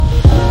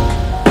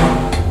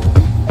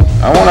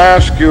I want to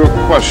ask you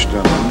a question,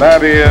 and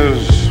that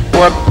is,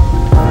 what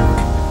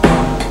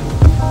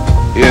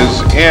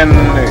is in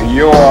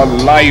your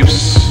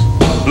life's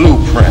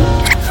blueprint?